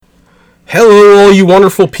Hello, all you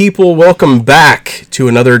wonderful people. Welcome back to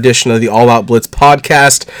another edition of the All Out Blitz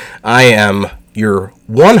podcast. I am your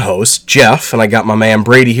one host, Jeff, and I got my man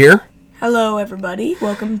Brady here. Hello, everybody.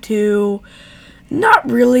 Welcome to not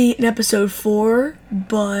really an episode 4,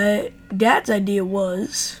 but Dad's idea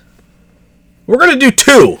was... We're going to do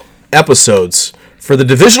 2 episodes for the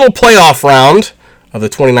divisional playoff round of the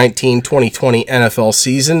 2019-2020 NFL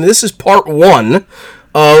season. This is part 1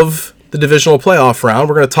 of the divisional playoff round.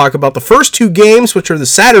 We're going to talk about the first 2 games, which are the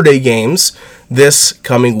Saturday games this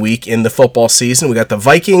coming week in the football season. We got the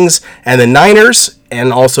Vikings and the Niners,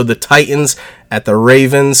 and also the Titans at the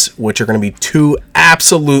Ravens, which are going to be 2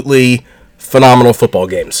 absolutely phenomenal football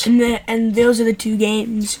games. And those are the 2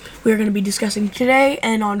 games we're going to be discussing today,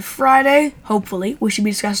 and on Friday, hopefully, we should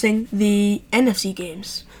be discussing the NFC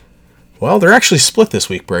games. Well, they're actually split this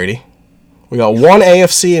week, Brady. We got one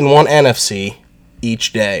AFC and one NFC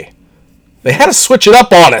each day. They had to switch it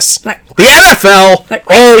up on us. The NFL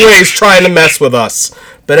always trying to mess with us.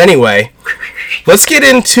 But anyway, let's get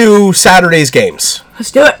into Saturday's games. Let's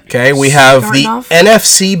do it. Okay, we have the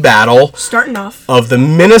NFC battle. Starting off. Of the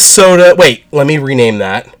Minnesota... Wait, let me rename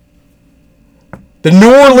that. The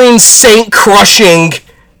New Orleans Saint-crushing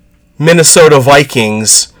Minnesota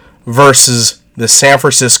Vikings versus the San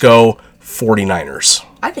Francisco 49ers.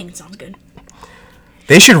 I think it sounds good.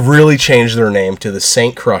 They should really change their name to the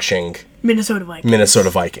Saint-crushing Minnesota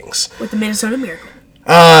Vikings. With the Minnesota Miracle.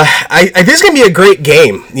 I think it's going to be a great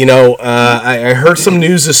game. You know, I heard some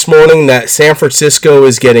news this morning that San Francisco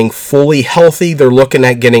is getting fully healthy. They're looking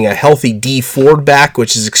at getting a healthy D Ford back,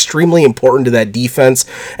 which is extremely important to that defense.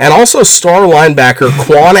 And also star linebacker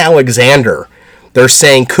Quan Alexander, they're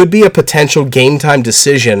saying could be a potential game time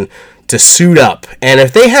decision to suit up. And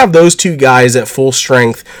if they have those 2 guys at full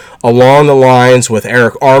strength along the lines with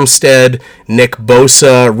Eric Armstead, Nick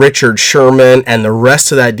Bosa, Richard Sherman, and the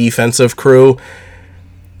rest of that defensive crew,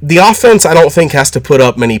 the offense I don't think has to put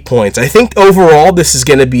up many points. I think overall this is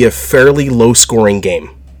going to be a fairly low-scoring game.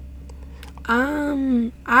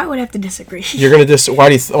 I would have to disagree. You're going to why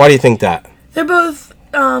do you think that? They're both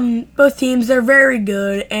teams, they're very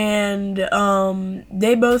good, and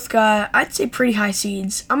they both got, I'd say, pretty high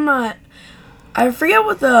seeds. I forget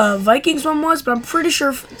what the Vikings one was, but I'm pretty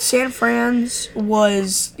sure San Fran's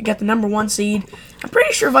got the number 1 seed. I'm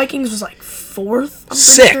pretty sure Vikings was like 4th.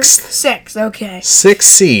 6th, okay. 6th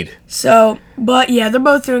seed. So, but yeah, they're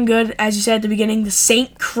both doing good. As you said at the beginning, the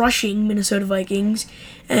Saint-crushing Minnesota Vikings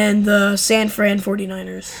and the San Fran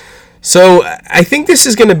 49ers. So, I think this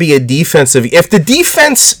is going to be a defensive... If the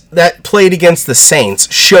defense that played against the Saints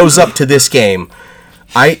shows up to this game,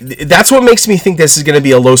 that's what makes me think this is going to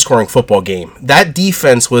be a low-scoring football game. That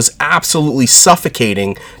defense was absolutely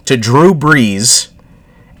suffocating to Drew Brees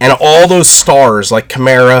and all those stars like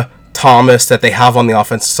Kamara, Thomas that they have on the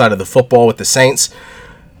offensive side of the football with the Saints.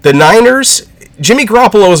 The Niners, Jimmy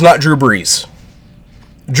Garoppolo is not Drew Brees.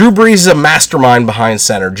 Drew Brees is a mastermind behind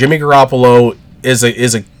center. Jimmy Garoppolo is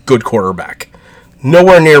a good quarterback.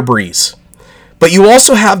 Nowhere near Brees. But you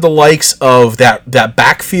also have the likes of that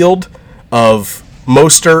backfield of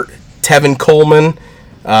Mostert, Tevin Coleman,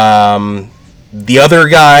 the other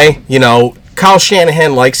guy, Kyle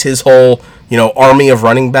Shanahan likes his whole, army of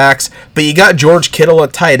running backs. But you got George Kittle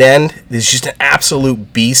at tight end. He's just an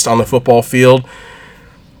absolute beast on the football field.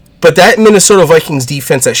 But that Minnesota Vikings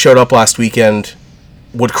defense that showed up last weekend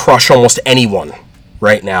would crush almost anyone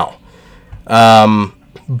right now.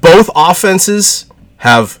 Both offenses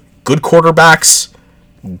have good quarterbacks,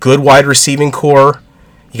 good wide receiving core.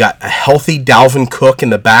 You got a healthy Dalvin Cook in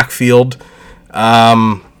the backfield.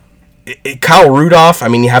 Kyle Rudolph,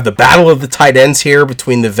 you have the battle of the tight ends here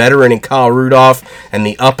between the veteran and Kyle Rudolph and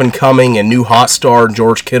the up-and-coming and new hot star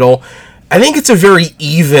George Kittle. I think it's a very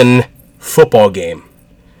even football game.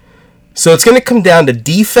 So it's going to come down to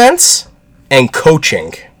defense and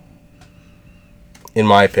coaching, in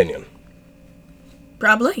my opinion.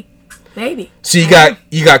 Probably. Maybe. So you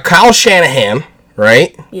got Kyle Shanahan,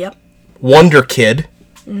 right? Yep. Wonder Kid.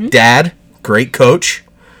 Mm-hmm. Dad, great coach.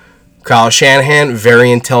 Kyle Shanahan,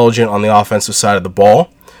 very intelligent on the offensive side of the ball.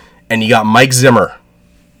 And you got Mike Zimmer.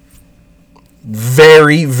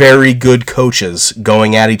 Very, very good coaches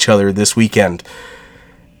going at each other this weekend.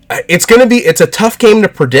 It's a tough game to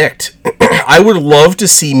predict. I would love to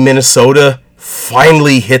see Minnesota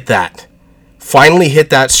finally hit that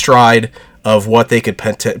stride of what they could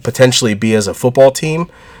potentially be as a football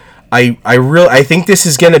team. I think this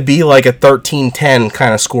is going to be like a 13-10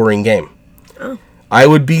 kind of scoring game. Oh. I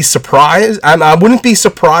would be surprised. I wouldn't be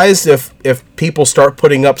surprised if people start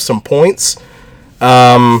putting up some points.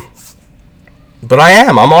 But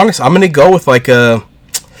I'm honest. I'm going to go with like a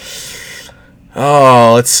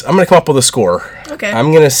Oh, I'm going to come up with a score. Okay.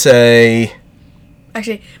 I'm going to say...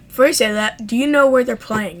 Actually, before you say that, do you know where they're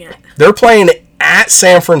playing at? They're playing at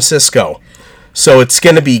San Francisco. So it's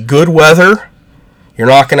going to be good weather. You're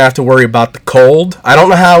not going to have to worry about the cold. I don't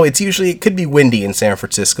know how. It could be windy in San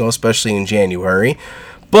Francisco, especially in January.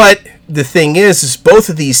 But the thing is both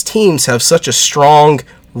of these teams have such a strong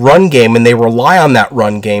run game, and they rely on that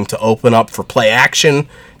run game to open up for play action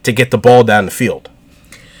to get the ball down the field.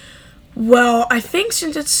 Well, I think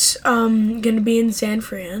since it's going to be in San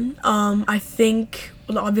Fran, I think,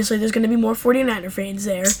 well, obviously there's going to be more 49er fans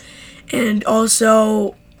there. And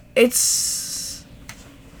also, it's...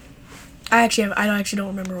 I actually don't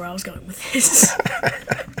remember where I was going with this.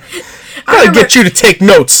 I gotta get you to take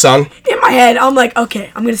notes, son. In my head, I'm like,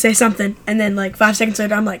 okay, I'm going to say something. And then, 5 seconds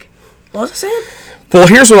later, I'm like, what was I saying? Well,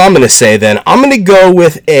 here's what I'm going to say then. I'm going to go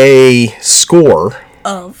with a score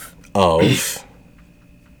Of...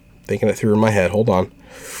 Thinking it through in my head. Hold on.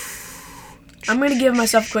 I'm going to give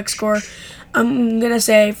myself a quick score. I'm going to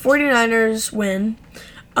say 49ers win.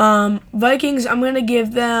 Vikings, I'm going to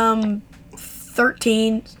give them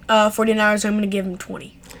 13. 49ers, I'm going to give them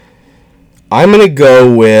 20. I'm going to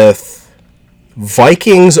go with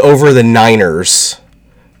Vikings over the Niners,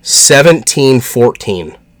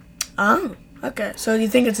 17-14. Oh, okay. So you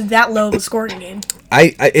think it's that low of a scoring game?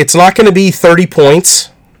 It's not going to be 30 points.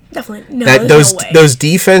 Definitely. No, no way. Those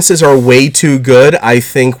defenses are way too good. I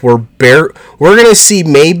think we're going to see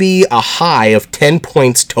maybe a high of 10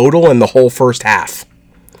 points total in the whole first half.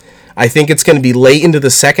 I think it's going to be late into the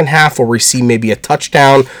second half where we see maybe a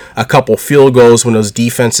touchdown, a couple field goals when those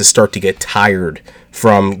defenses start to get tired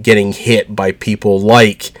from getting hit by people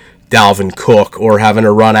like Dalvin Cook or having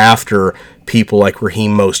to run after people like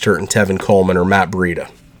Raheem Mostert and Tevin Coleman or Matt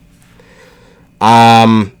Breida.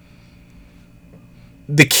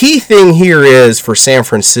 The key thing here is for San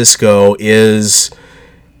Francisco is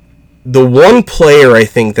the one player I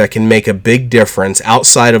think that can make a big difference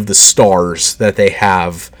outside of the stars that they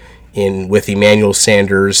have with Emmanuel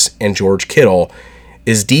Sanders and George Kittle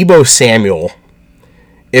is Deebo Samuel.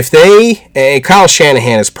 Kyle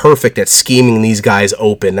Shanahan is perfect at scheming these guys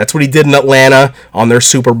open. That's what he did in Atlanta on their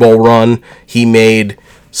Super Bowl run. He made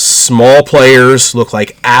small players look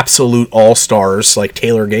like absolute all-stars like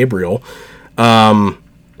Taylor Gabriel.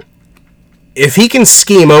 If he can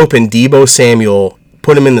scheme open Deebo Samuel,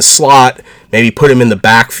 put him in the slot, maybe put him in the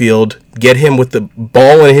backfield, get him with the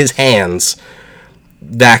ball in his hands,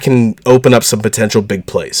 that can open up some potential big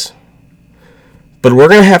plays. But we're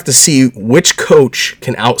going to have to see which coach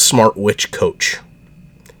can outsmart which coach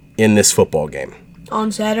in this football game. On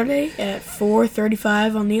Saturday at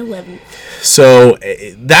 4:35 on the 11th. So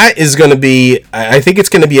that is going to be, I think it's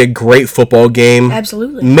going to be a great football game.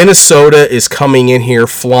 Absolutely. Minnesota is coming in here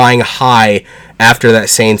flying high after that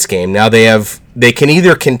Saints game. Now they can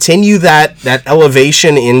either continue that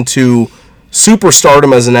elevation into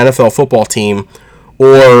superstardom as an NFL football team,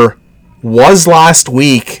 or was last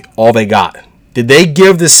week all they got? Did they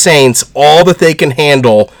give the Saints all that they can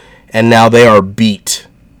handle and now they are beat?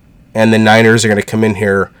 And the Niners are going to come in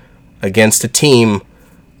here against a team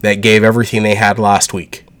that gave everything they had last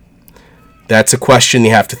week. That's a question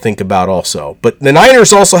you have to think about also. But the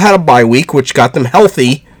Niners also had a bye week, which got them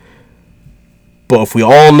healthy. But if we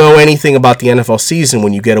all know anything about the NFL season,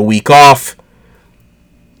 when you get a week off,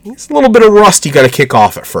 it's a little bit of rust you got to kick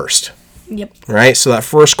off at first. Yep. Right? So that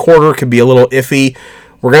first quarter could be a little iffy.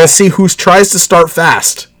 We're going to see who tries to start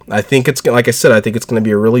fast. I think it's, like I said, I think it's going to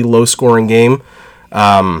be a really low-scoring game.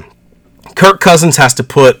 Kirk Cousins has to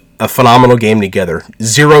put a phenomenal game together.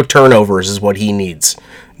 0 turnovers is what he needs.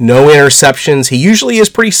 No interceptions. He usually is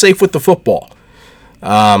pretty safe with the football.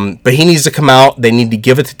 But he needs to come out. They need to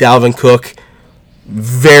give it to Dalvin Cook.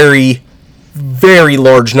 Very, very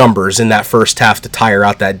large numbers in that first half to tire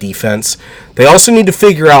out that defense. They also need to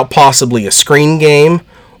figure out possibly a screen game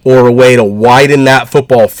or a way to widen that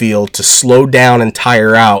football field to slow down and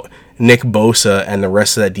tire out Nick Bosa and the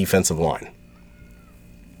rest of that defensive line.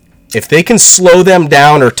 If they can slow them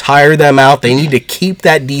down or tire them out, they need to keep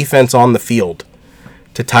that defense on the field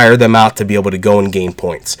to tire them out to be able to go and gain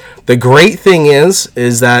points. The great thing is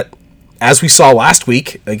that, as we saw last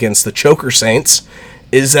week against the Choker Saints,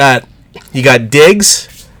 is that you got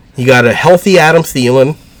Diggs, you got a healthy Adam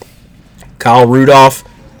Thielen, Kyle Rudolph,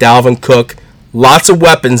 Dalvin Cook, lots of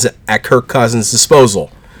weapons at Kirk Cousins' disposal.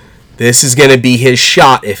 This is going to be his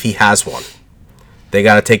shot if he has one. They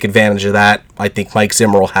got to take advantage of that. I think Mike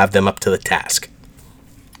Zimmer will have them up to the task.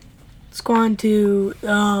 Let's go on to,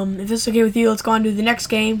 if it's okay with you, let's go on to the next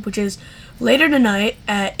game, which is later tonight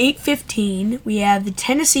at 8:15. We have the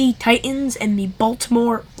Tennessee Titans and the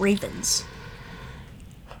Baltimore Ravens.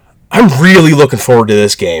 I'm really looking forward to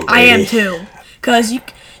this game. I am too. Because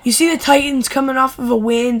you see the Titans coming off of a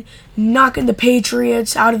win, knocking the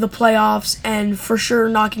Patriots out of the playoffs, and for sure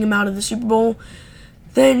knocking them out of the Super Bowl.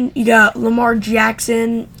 Then you got Lamar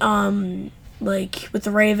Jackson, with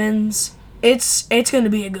the Ravens. It's going to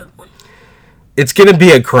be a good one. It's going to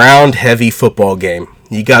be a ground-heavy football game.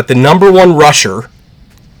 You got the number one rusher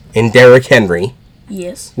in Derrick Henry.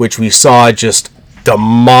 Yes. Which we saw just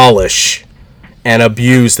demolish and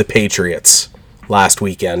abuse the Patriots last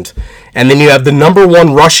weekend. And then you have the number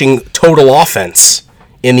one rushing total offense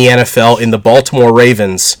in the NFL in the Baltimore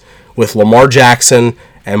Ravens with Lamar Jackson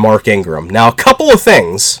and Mark Ingram. Now, a couple of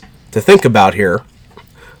things to think about here.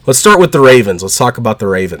 Let's start with the Ravens. Let's talk about the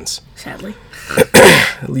Ravens. Sadly.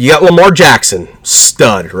 You got Lamar Jackson,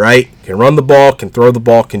 stud, right? Can run the ball, can throw the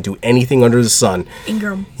ball, can do anything under the sun.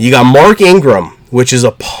 Ingram. You got Mark Ingram, which is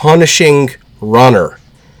a punishing runner.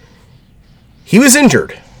 He was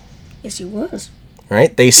injured. Yes, he was.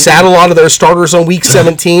 Right? They sat a lot of their starters on week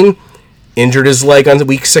 17, injured his leg on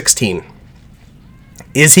week 16.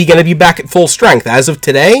 Is he going to be back at full strength? As of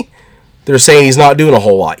today, they're saying he's not doing a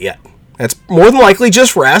whole lot yet. That's more than likely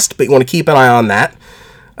just rest, but you want to keep an eye on that.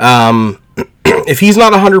 If he's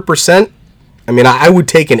not 100%, I would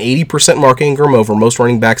take an 80% Mark Ingram over most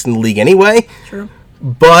running backs in the league anyway. True.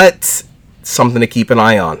 But something to keep an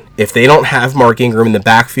eye on. If they don't have Mark Ingram in the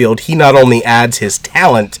backfield, he not only adds his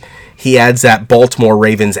talent, he adds that Baltimore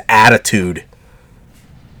Ravens attitude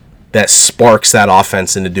that sparks that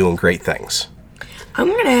offense into doing great things. I'm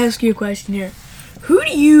going to ask you a question here. Who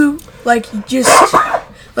do you,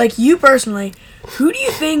 you personally, who do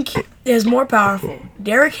you think is more powerful,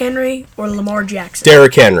 Derrick Henry or Lamar Jackson?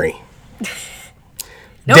 Derrick Henry.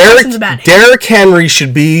 No questions about it. Derrick Henry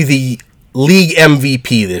should be the league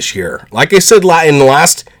MVP this year. Like I said in the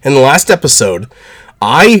last episode,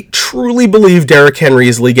 I truly believe Derrick Henry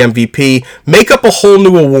is league MVP. Make up a whole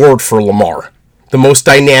new award for Lamar, the most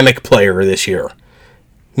dynamic player this year.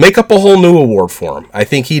 Make up a whole new award for him. I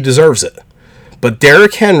think he deserves it. But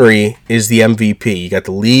Derrick Henry is the MVP. You got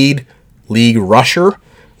the league rusher,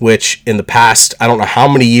 which in the past, I don't know how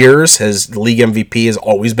many years, has the league MVP has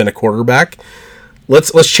always been a quarterback.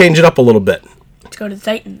 Let's change it up a little bit. Let's go to the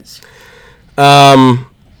Titans.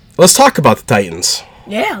 Let's talk about the Titans.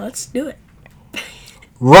 Yeah, let's do it.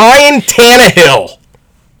 Ryan Tannehill.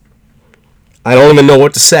 I don't even know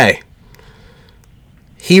what to say.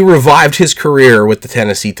 He revived his career with the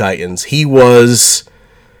Tennessee Titans. He was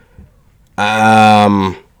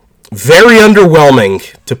very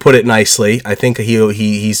underwhelming, to put it nicely. I think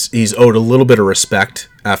he's owed a little bit of respect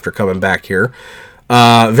after coming back here.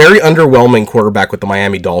 Very underwhelming quarterback with the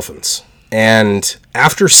Miami Dolphins. And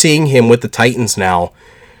after seeing him with the Titans now,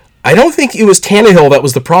 I don't think it was Tannehill that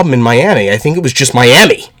was the problem in Miami. I think it was just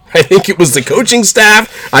Miami. I think it was the coaching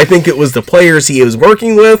staff. I think it was the players he was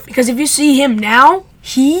working with. Because if you see him now,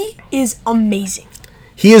 he is amazing.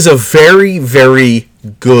 He is a very, very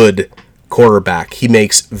good quarterback. He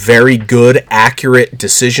makes very good, accurate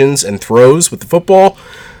decisions and throws with the football.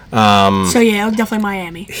 Definitely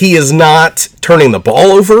Miami. He is not turning the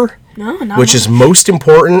ball over. No, not which is most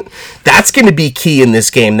important. That's going to be key in this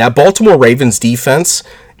game. That Baltimore Ravens defense,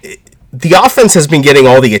 the offense has been getting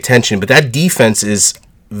all the attention, but that defense is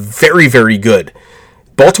very, very good.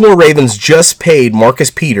 Baltimore Ravens just paid Marcus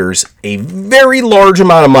Peters a very large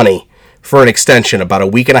amount of money for an extension about a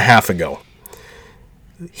week and a half ago.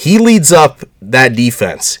 He leads up that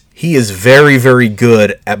defense. He is very, very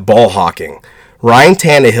good at ball hawking. Ryan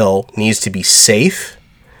Tannehill needs to be safe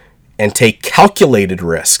and take calculated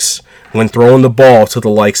risks when throwing the ball to the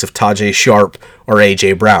likes of Tajay Sharp or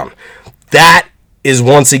A.J. Brown. That is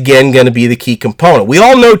once again going to be the key component. We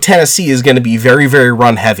all know Tennessee is going to be very, very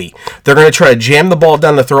run heavy. They're going to try to jam the ball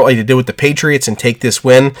down the throat like they did with the Patriots and take this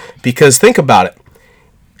win, because think about it.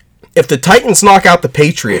 If the Titans knock out the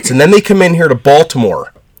Patriots and then they come in here to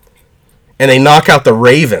Baltimore and they knock out the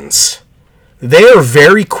Ravens, they are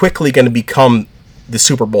very quickly going to become the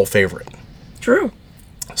Super Bowl favorite. True.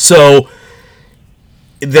 So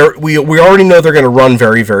we already know they're going to run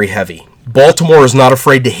very, very heavy. Baltimore is not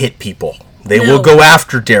afraid to hit people. They will go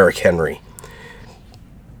after Derrick Henry.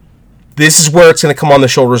 This is where it's going to come on the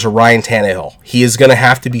shoulders of Ryan Tannehill. He is going to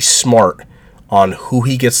have to be smart on who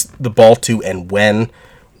he gets the ball to and when.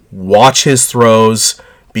 Watch his throws,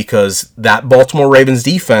 because that Baltimore Ravens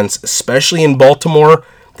defense, especially in Baltimore,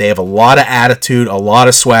 they have a lot of attitude, a lot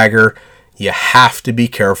of swagger. You have to be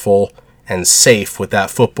careful and safe with that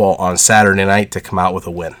football on Saturday night to come out with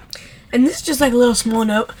a win. And this is just like a little small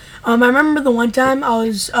note. I remember the one time I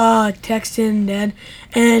was texting Dad,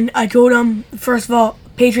 and I told him, first of all,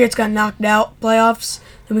 Patriots got knocked out playoffs.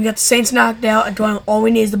 and we got the Saints knocked out. All we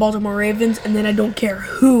need is the Baltimore Ravens, and then I don't care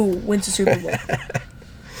who wins the Super Bowl.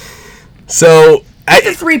 So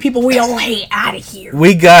the three people we all hate out of here.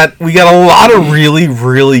 we got a lot of really,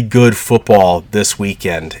 really good football this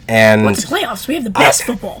weekend, and What's the playoffs? We have the best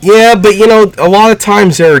football. Yeah, but a lot of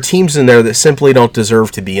times there are teams in there that simply don't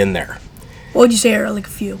deserve to be in there. What would you say are like a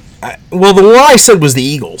few? Well, the one I said was the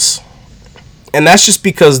Eagles, and that's just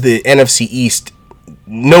because the NFC East,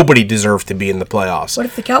 nobody deserved to be in the playoffs. What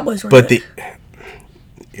if the Cowboys were? But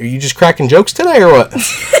are you just cracking jokes today, or what?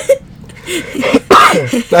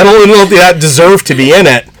 Not only do they not deserve to be in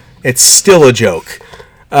it, it's still a joke.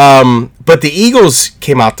 But the Eagles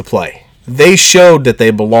came out to play. They showed that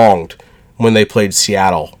they belonged when they played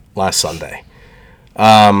Seattle last Sunday.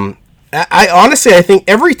 I honestly think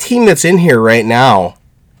every team that's in here right now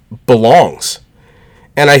belongs.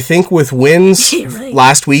 And I think with wins right.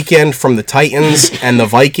 last weekend from the Titans and the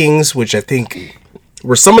Vikings, which I think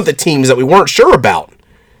were some of the teams that we weren't sure about,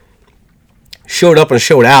 showed up and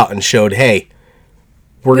showed out and showed, hey,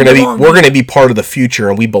 we're gonna be part of the future,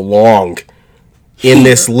 and we belong in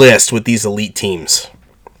this list with these elite teams.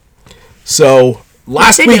 So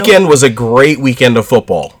last weekend was a great weekend of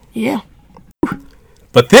football. Yeah.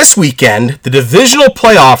 But this weekend, the divisional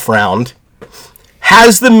playoff round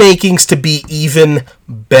has the makings to be even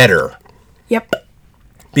better. Yep.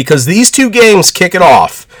 Because these two games kick it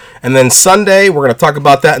off. And then Sunday, we're going to talk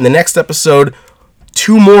about that in the next episode.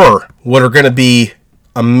 Two more, what are going to be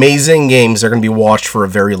amazing games. They're going to be watched for a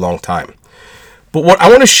very long time. But what I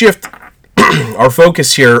want to shift our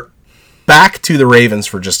focus here back to the Ravens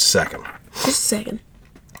for just a second. Just a second.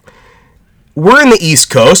 We're in the East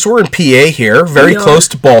Coast. We're in PA here, very close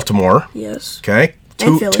to Baltimore. Yes. Okay.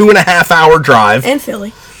 And Philly. 2.5 hour drive. And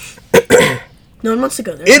Philly. No one wants to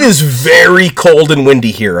go there. It is very cold and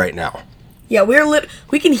windy here right now. Yeah,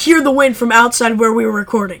 we can hear the wind from outside where we were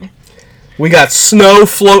recording. We got snow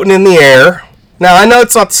floating in the air. Now, I know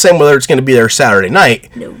it's not the same whether it's going to be there Saturday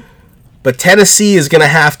night. No. But Tennessee is going to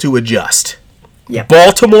have to adjust. Yep.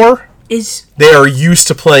 Baltimore, they are used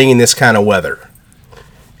to playing in this kind of weather.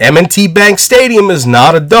 M&T Bank Stadium is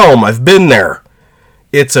not a dome. I've been there.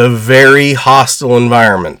 It's a very hostile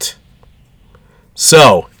environment.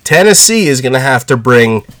 So, Tennessee is going to have to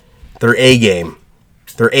bring their A game,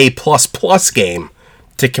 their A++ game,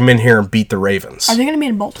 to come in here and beat the Ravens. Are they going to be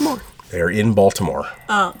in Baltimore? They're in Baltimore.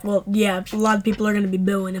 Well, yeah, a lot of people are going to be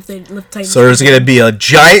booing if they lift Titans. So there's going to be a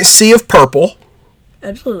giant sea of purple.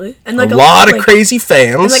 Absolutely. And a lot of crazy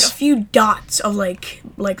fans. And like a few dots of like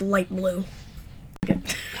light blue. Okay.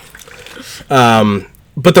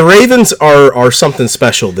 But the Ravens are something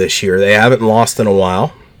special this year. They haven't lost in a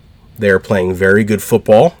while. They're playing very good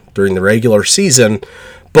football during the regular season.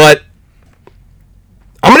 But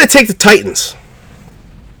I'm going to take the Titans.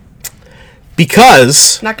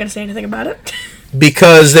 Because... Not going to say anything about it.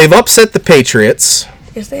 Because they've upset the Patriots.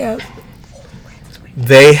 Yes, they have.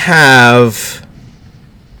 They have...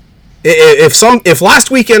 If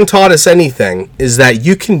last weekend taught us anything, is that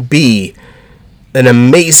you can be an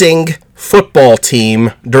amazing football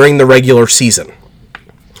team during the regular season.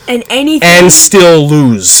 And still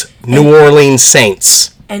lose. New Orleans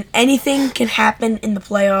Saints. And anything can happen in the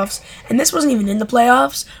playoffs. And this wasn't even in the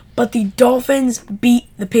playoffs, but the Dolphins beat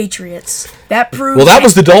the Patriots. That proves... Well, that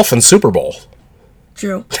was the Dolphins Super Bowl.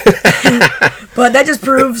 True. But that just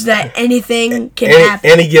proves that anything can happen.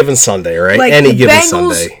 Any given Sunday, right? Like any the given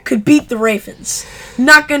Bengals Sunday. Could beat the Ravens.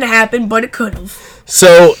 Not going to happen, but it could have.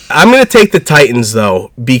 So, I'm going to take the Titans,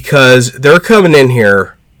 though, because they're coming in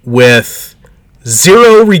here with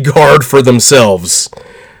zero regard for themselves.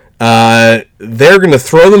 They're going to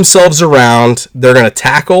throw themselves around. They're going to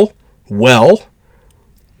tackle well.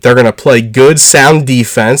 They're going to play good, sound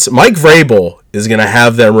defense. Mike Vrabel is going to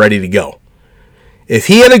have them ready to go. If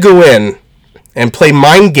he had to go in and play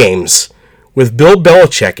mind games with Bill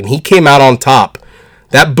Belichick and he came out on top,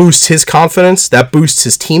 that boosts his confidence. That boosts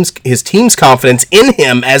his team's confidence in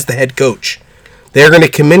him as the head coach. They're going to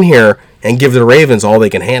come in here and give the Ravens all they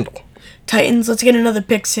can handle. Titans, let's get another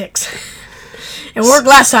pick six. It worked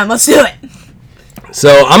last time. Let's do it.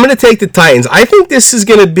 So I'm going to take the Titans. I think this is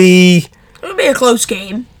going to be... It'll be a close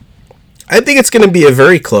game. I think it's going to be a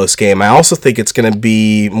very close game. I also think it's going to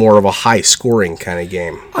be more of a high-scoring kind of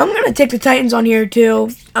game. I'm going to take the Titans on here,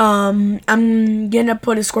 too. I'm going to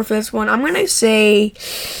put a score for this one. I'm going to say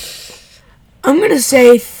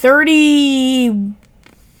 30...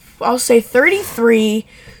 I'll say 33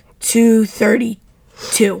 to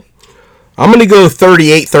 32. I'm going to go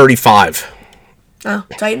 38-35. Oh,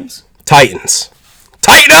 Titans? Titans.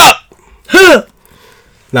 Tighten up! Huh!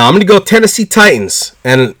 Now, I'm going to go Tennessee Titans.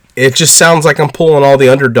 And it just sounds like I'm pulling all the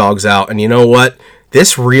underdogs out. And you know what?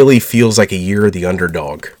 this really feels like a year of the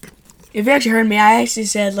underdog. If you actually heard me, I actually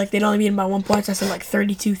said like they'd only beat them by 1 point. So I said like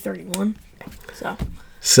 32-31.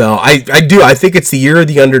 So I do. I think it's the year of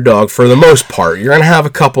the underdog for the most part. You're going to have a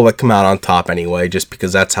couple that come out on top anyway, just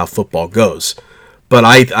because that's how football goes. But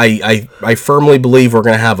I firmly believe we're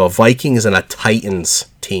going to have a Vikings and a Titans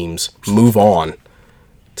teams move on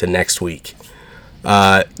to next week.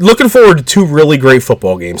 Looking forward to 2 really great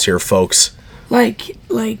football games here, folks.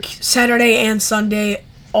 Like Saturday and Sunday,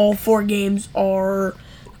 all 4 games are,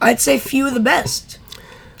 I'd say, few of the best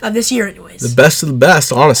of this year anyways. The best of the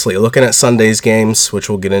best, honestly. Looking at Sunday's games, which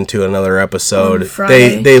we'll get into in another episode,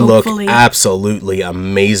 Friday, they look absolutely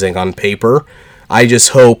amazing on paper. I just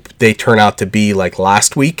hope they turn out to be like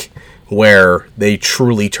last week, where they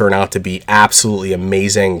truly turn out to be absolutely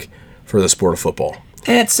amazing for the sport of football.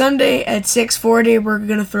 And at Sunday at 6:40, we're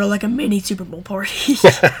going to throw like a mini Super Bowl party.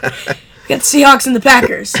 We got the Seahawks and the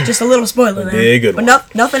Packers. Just a little spoiler there. Big good but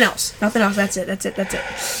nothing else. Nothing else. That's it.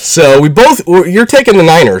 So you're taking the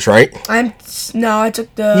Niners, right? I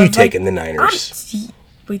took the... You taking the Niners.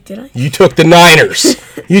 Wait, did I? You took the Niners.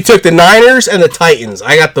 You took the Niners and the Titans.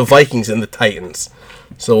 I got the Vikings and the Titans.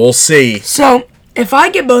 So we'll see. So, if I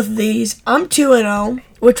get both of these, I'm 2-0,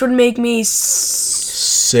 which would make me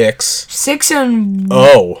 6. and...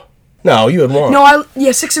 Oh. No, you had 1. No,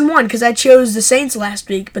 6-1, because I chose the Saints last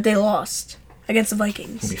week, but they lost against the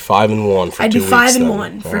Vikings. You'd be 5-1 for 2 weeks. I'd be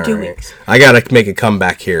 5-1 for 2 weeks. I gotta make a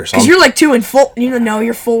comeback here. Because you're like 2-4. You're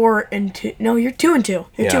 4-2. No, you're 2-2.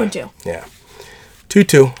 You're 2-2. Yeah.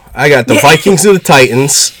 2-2. I got the Vikings and the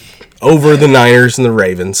Titans over the Niners and the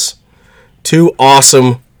Ravens. 2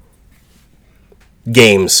 awesome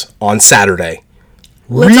games on Saturday.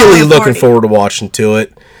 Really looking forward to watching to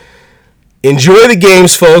it. Enjoy the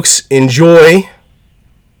games, folks. Enjoy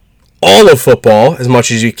all of football as much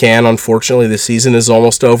as you can. Unfortunately, the season is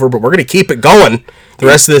almost over, but we're going to keep it going the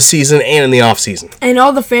rest of this season and in the off season. And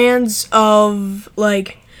all the fans of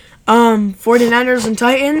 49ers and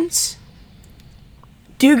Titans,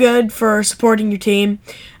 do good for supporting your team.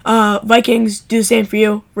 Vikings, do the same for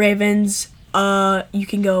you. Ravens, you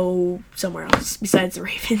can go somewhere else besides the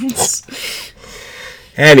Ravens.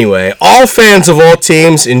 Anyway, all fans of all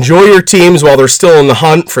teams, enjoy your teams while they're still in the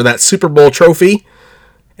hunt for that Super Bowl trophy.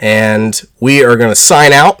 And we are going to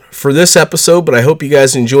sign out for this episode, but I hope you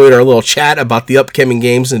guys enjoyed our little chat about the upcoming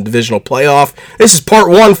games in the divisional playoff. This is part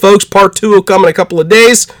 1, folks. Part 2 will come in a couple of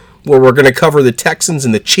days, where we're going to cover the Texans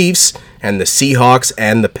and the Chiefs and the Seahawks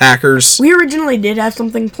and the Packers. We originally did have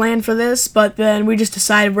something planned for this, but then we just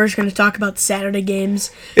decided we're just going to talk about the Saturday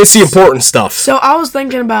games. It's the important stuff. So I was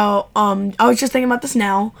thinking about, this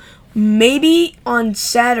now. Maybe on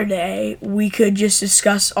Saturday we could just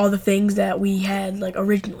discuss all the things that we had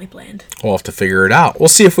originally planned. We'll have to figure it out. We'll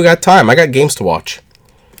see if we got time. I got games to watch.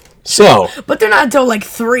 So, but they're not until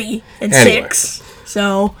 3 and 6.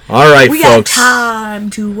 So, all right, we folks. got time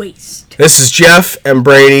to waste. This is Jeff and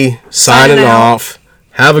Brady signing off.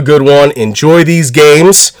 Have a good one. Enjoy these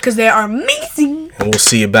games, because they are amazing. And we'll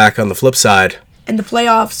see you back on the flip side. And the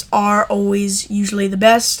playoffs are always usually the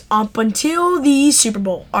best up until the Super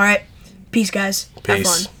Bowl. All right. Peace, guys. Peace.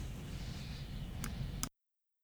 Have fun.